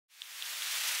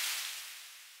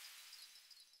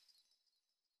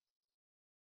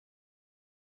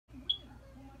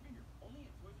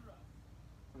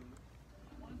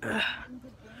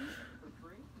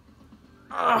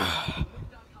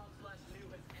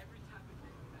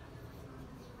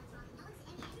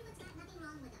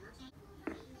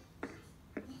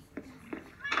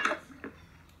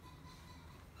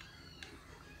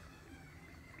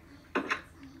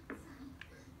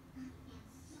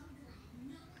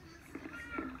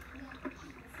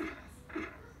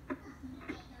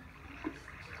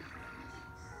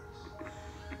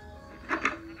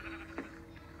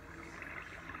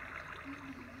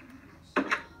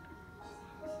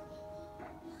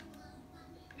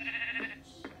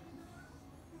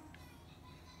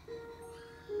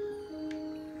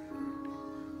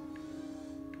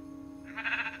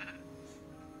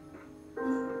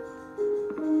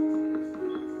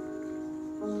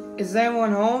Is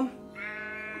anyone home?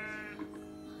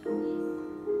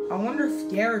 I wonder if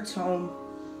Garrett's home.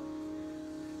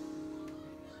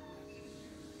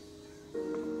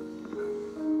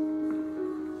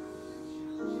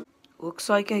 Looks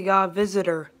like I got a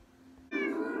visitor.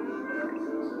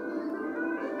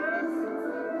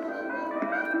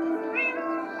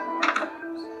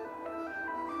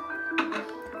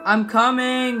 I'm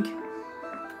coming!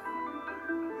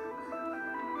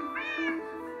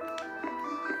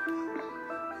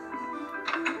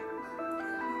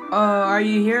 Are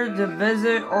you here to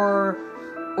visit or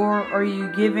are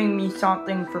you giving me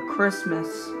something for Christmas?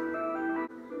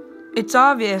 It's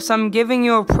obvious, I'm giving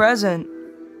you a present.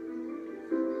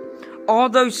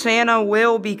 Although Santa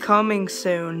will be coming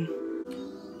soon.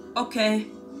 Okay,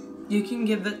 you can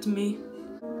give it to me.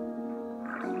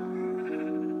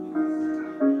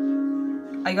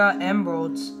 I got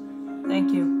emeralds.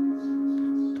 Thank you.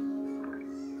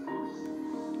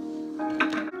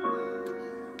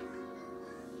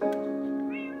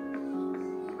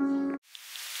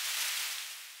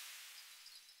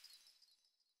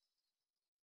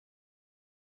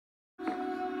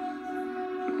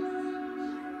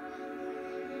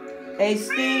 Hey,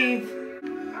 Steve.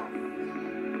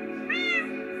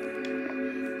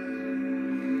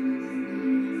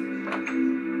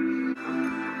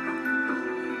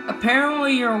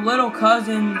 Apparently your little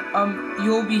cousin,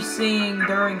 you'll be seeing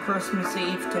during Christmas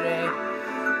Eve today.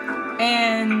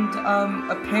 And,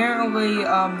 apparently, you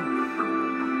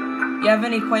have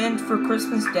any plans for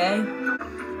Christmas Day?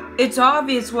 It's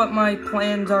obvious what my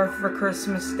plans are for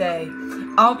Christmas Day.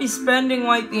 I'll be spending,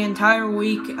 like, the entire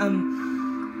week,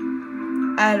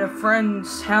 at a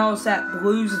friend's house at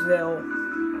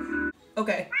Bluesville.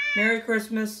 Okay, Merry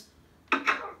Christmas.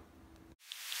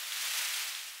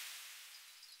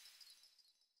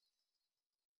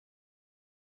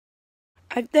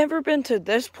 I've never been to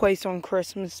this place on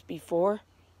Christmas before.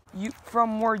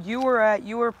 From where you were at,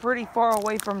 you were pretty far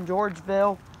away from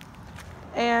Georgeville.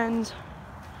 And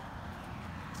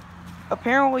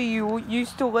apparently you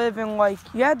used to live in, like,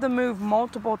 you had to move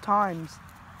multiple times.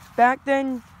 Back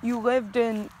then, you lived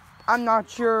in, I'm not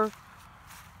sure.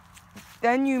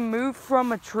 Then you moved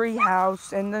from a tree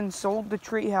house and then sold the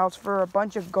tree house for a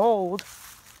bunch of gold.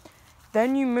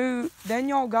 Then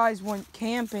y'all guys went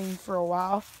camping for a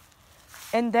while.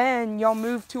 And then y'all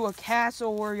moved to a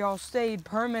castle where y'all stayed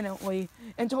permanently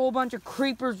until a bunch of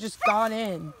creepers just got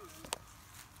in.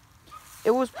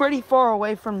 It was pretty far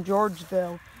away from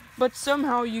Georgeville, but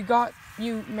somehow you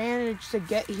managed to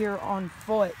get here on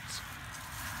foot.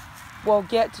 Well,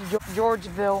 get to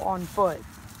Georgeville on foot.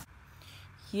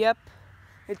 Yep,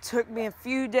 it took me a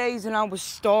few days and I was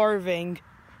starving.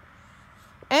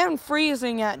 And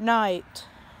freezing at night.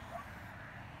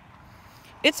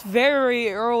 It's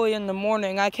very early in the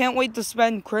morning. I can't wait to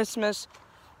spend Christmas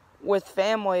with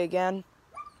family again.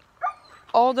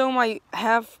 Although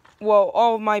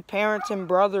all of my parents and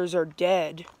brothers are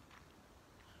dead.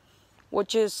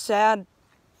 Which is sad.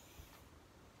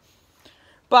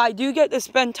 But I do get to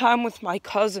spend time with my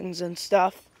cousins and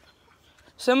stuff.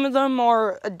 Some of them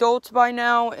are adults by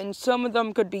now, and some of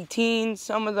them could be teens,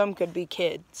 some of them could be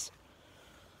kids.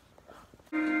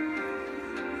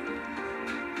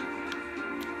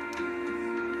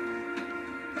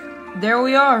 There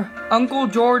we are, Uncle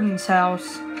Jordan's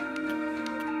house.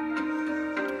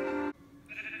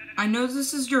 I know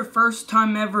this is your first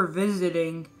time ever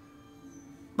visiting,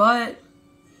 but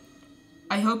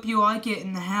I hope you like it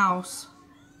in the house.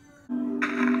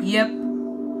 Yep.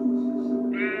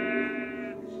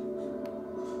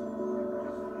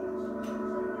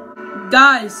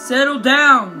 Guys, settle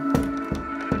down.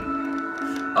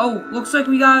 Oh, looks like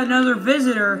we got another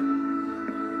visitor.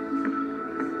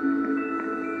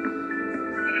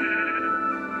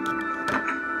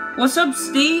 What's up,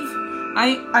 Steve?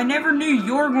 I never knew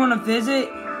you were going to visit.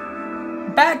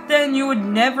 Back then, you would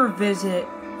never visit.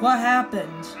 What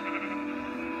happened?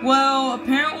 Well,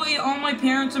 apparently all my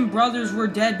parents and brothers were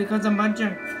dead because a bunch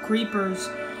of creepers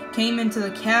came into the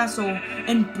castle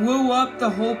and blew up the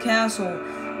whole castle.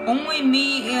 Only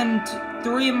me and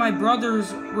 3 of my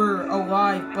brothers were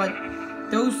alive, but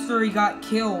those 3 got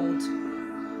killed.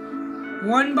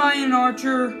 One by an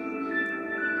archer,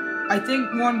 I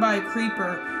think one by a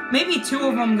creeper. Maybe 2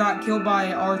 of them got killed by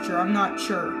an archer, I'm not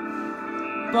sure.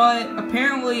 But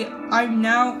apparently, I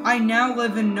now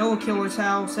live in Noah Killer's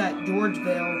house at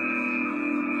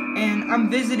Georgeville, and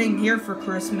I'm visiting here for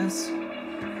Christmas.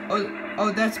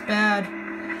 Oh, that's bad.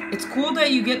 It's cool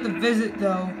that you get the visit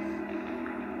though.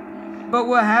 But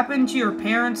what happened to your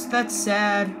parents? That's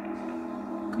sad.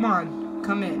 Come on,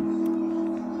 come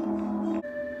in.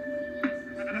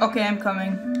 Okay, I'm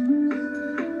coming.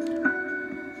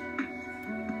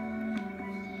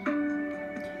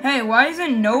 Hey, why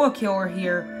isn't Noah Killer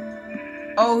here?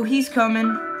 Oh, he's coming.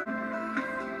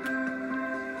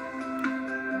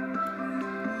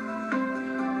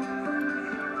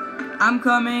 I'm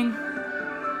coming.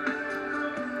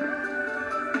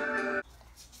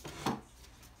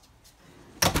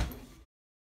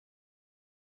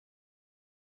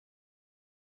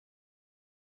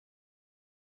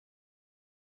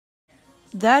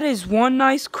 That is one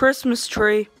nice Christmas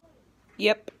tree.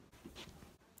 Yep.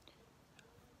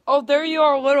 Oh, there you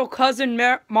are, little cousin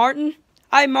Martin.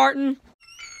 Hi, Martin.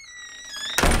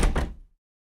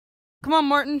 Come on,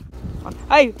 Martin.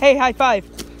 Hey, high five.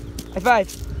 High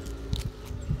five.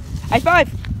 High five.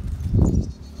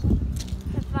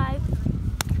 High five.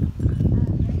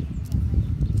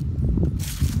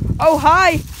 Oh,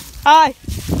 hi. Hi.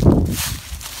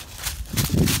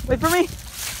 Wait for me.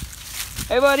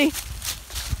 Hey, buddy.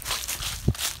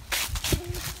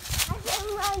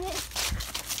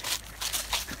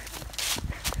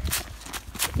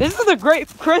 This is a great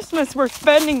Christmas we're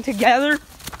spending together.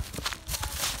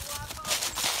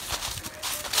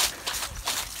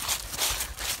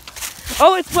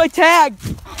 Oh, let's play tag.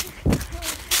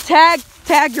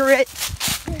 Tag, you're it.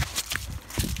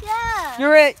 Yeah.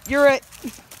 You're it.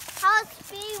 How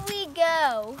speed we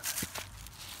go?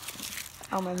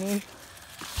 Oh, my knee.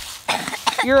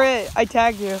 You're it. I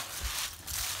tagged you.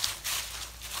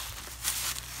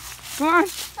 Come on.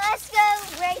 Let's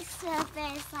go race to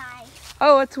finish line.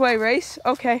 Oh, let's race.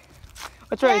 Okay.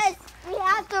 Let's race. Yes, we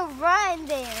have to run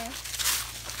there.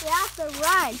 We have to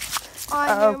run.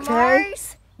 On your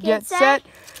marks, get set,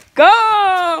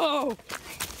 go!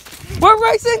 We're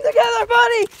racing together,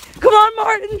 buddy! Come on,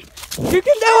 Martin! You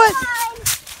can do it!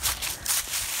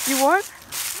 You won?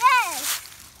 Yes!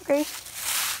 Okay.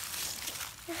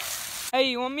 Hey,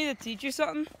 you want me to teach you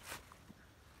something?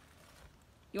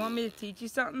 You want me to teach you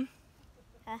something?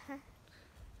 Uh-huh.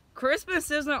 Christmas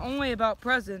isn't only about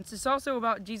presents, it's also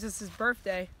about Jesus'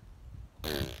 birthday.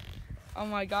 Oh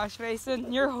my gosh,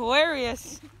 Mason, you're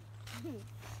hilarious.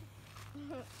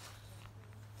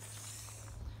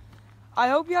 I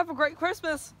hope you have a great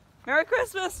Christmas. Merry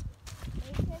Christmas.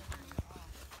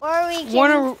 Or we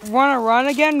can Wanna run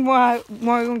again?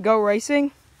 Wanna go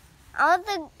racing?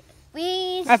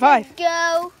 we High five. should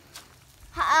go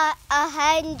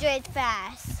 100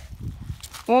 fast.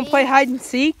 Wanna play hide and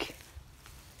seek?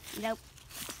 Nope.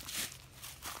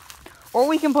 Or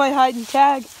we can play hide and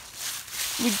tag.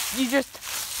 You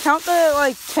just count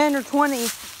the 10 or 20,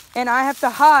 and I have to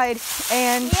hide,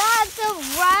 and You have to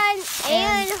run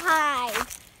and hide.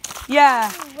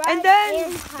 yeah, Run and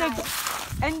then hide.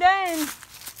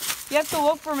 you have to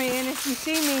look for me, and if you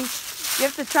see me, you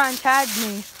have to try and tag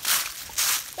me.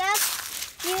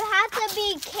 You have to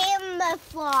be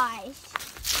camouflaged.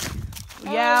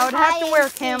 Yeah, I would have to wear hide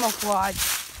and seek. camouflage.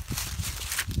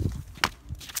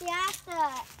 You have to.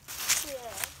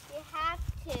 You have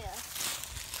to.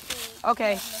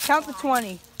 Okay, count to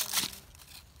 20.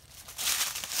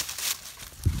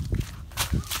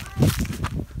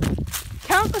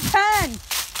 Count to 10.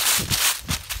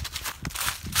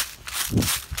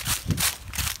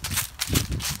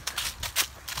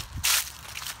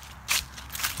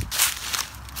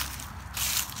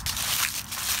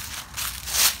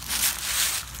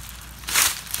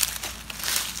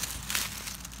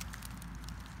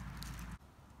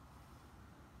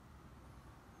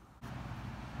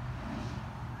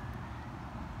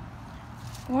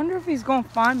 I wonder if he's gonna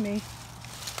find me.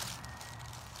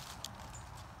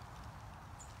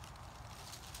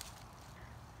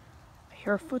 I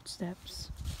hear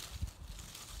footsteps.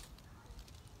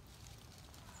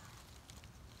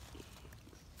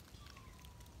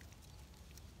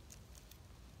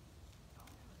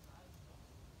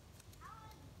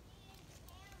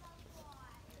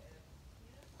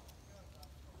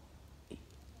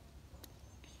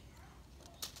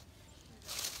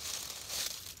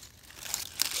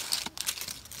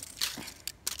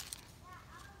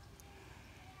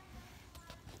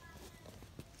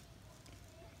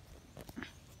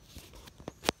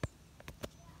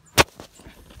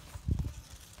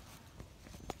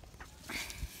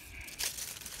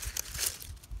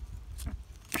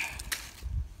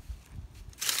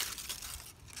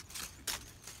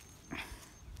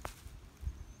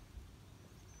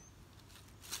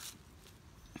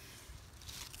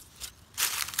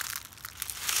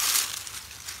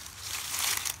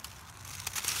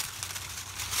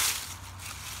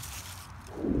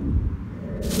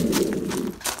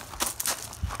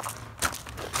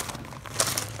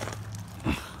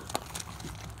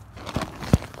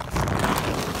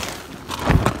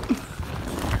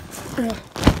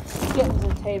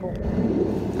 table.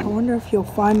 I wonder if you'll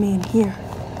find me in here.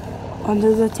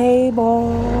 Under the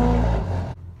table.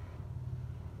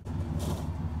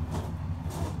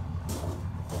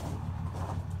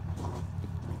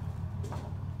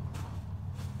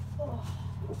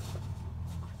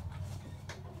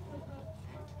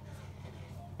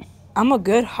 I'm a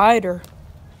good hider.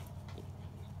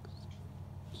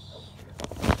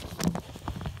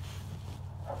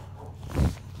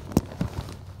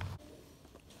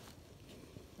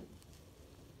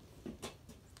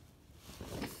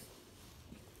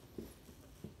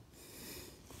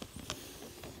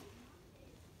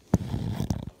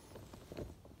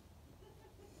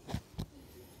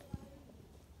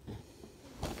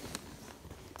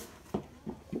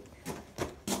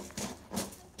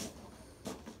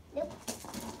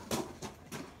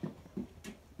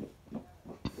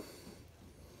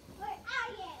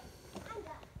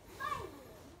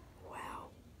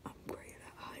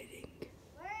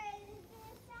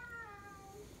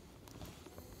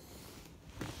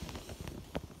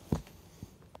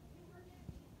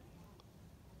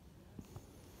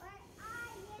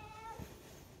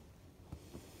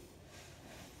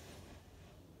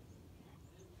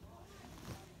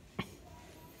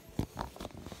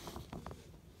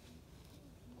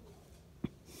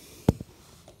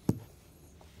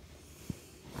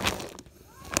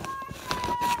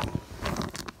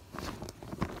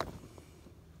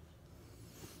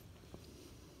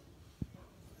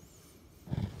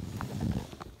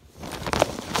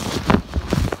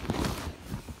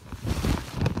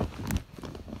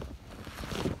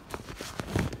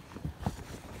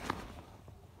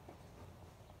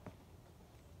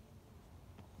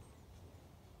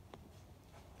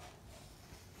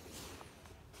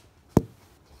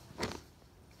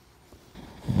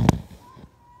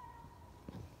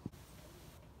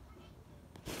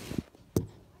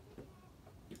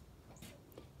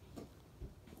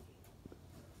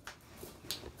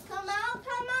 Come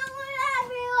out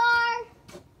wherever you are.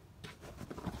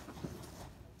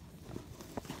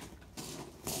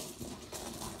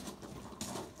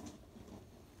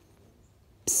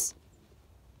 Psst.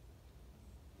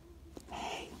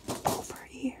 Hey, over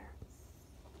here.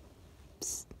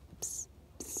 Psst, psst,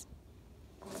 psst.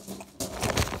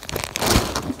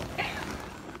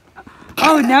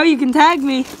 Oh, now you can tag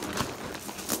me.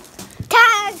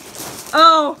 Tag.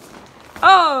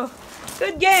 Oh,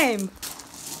 good game.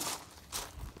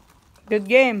 Good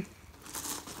game.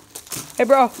 Hey,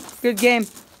 bro, good game.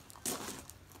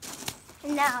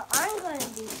 Now I'm going to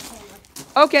do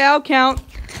camera. Okay, I'll count.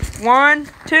 1,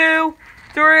 2,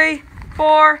 3,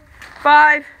 4,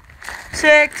 5,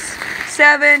 6,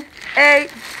 7, 8,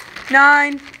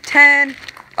 9, 10,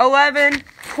 11,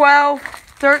 12,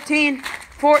 13,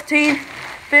 14,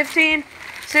 15,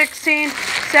 16,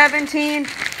 17,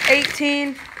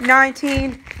 18,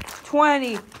 19,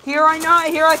 20. Here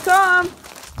I come.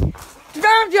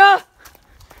 Found ya!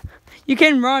 You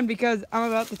can run because I'm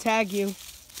about to tag you.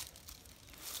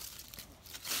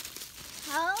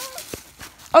 Oh.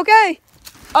 Okay.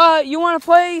 You want to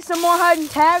play some more hide and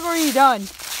tag, or are you done?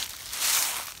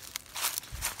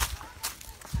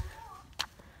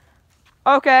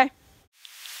 Okay.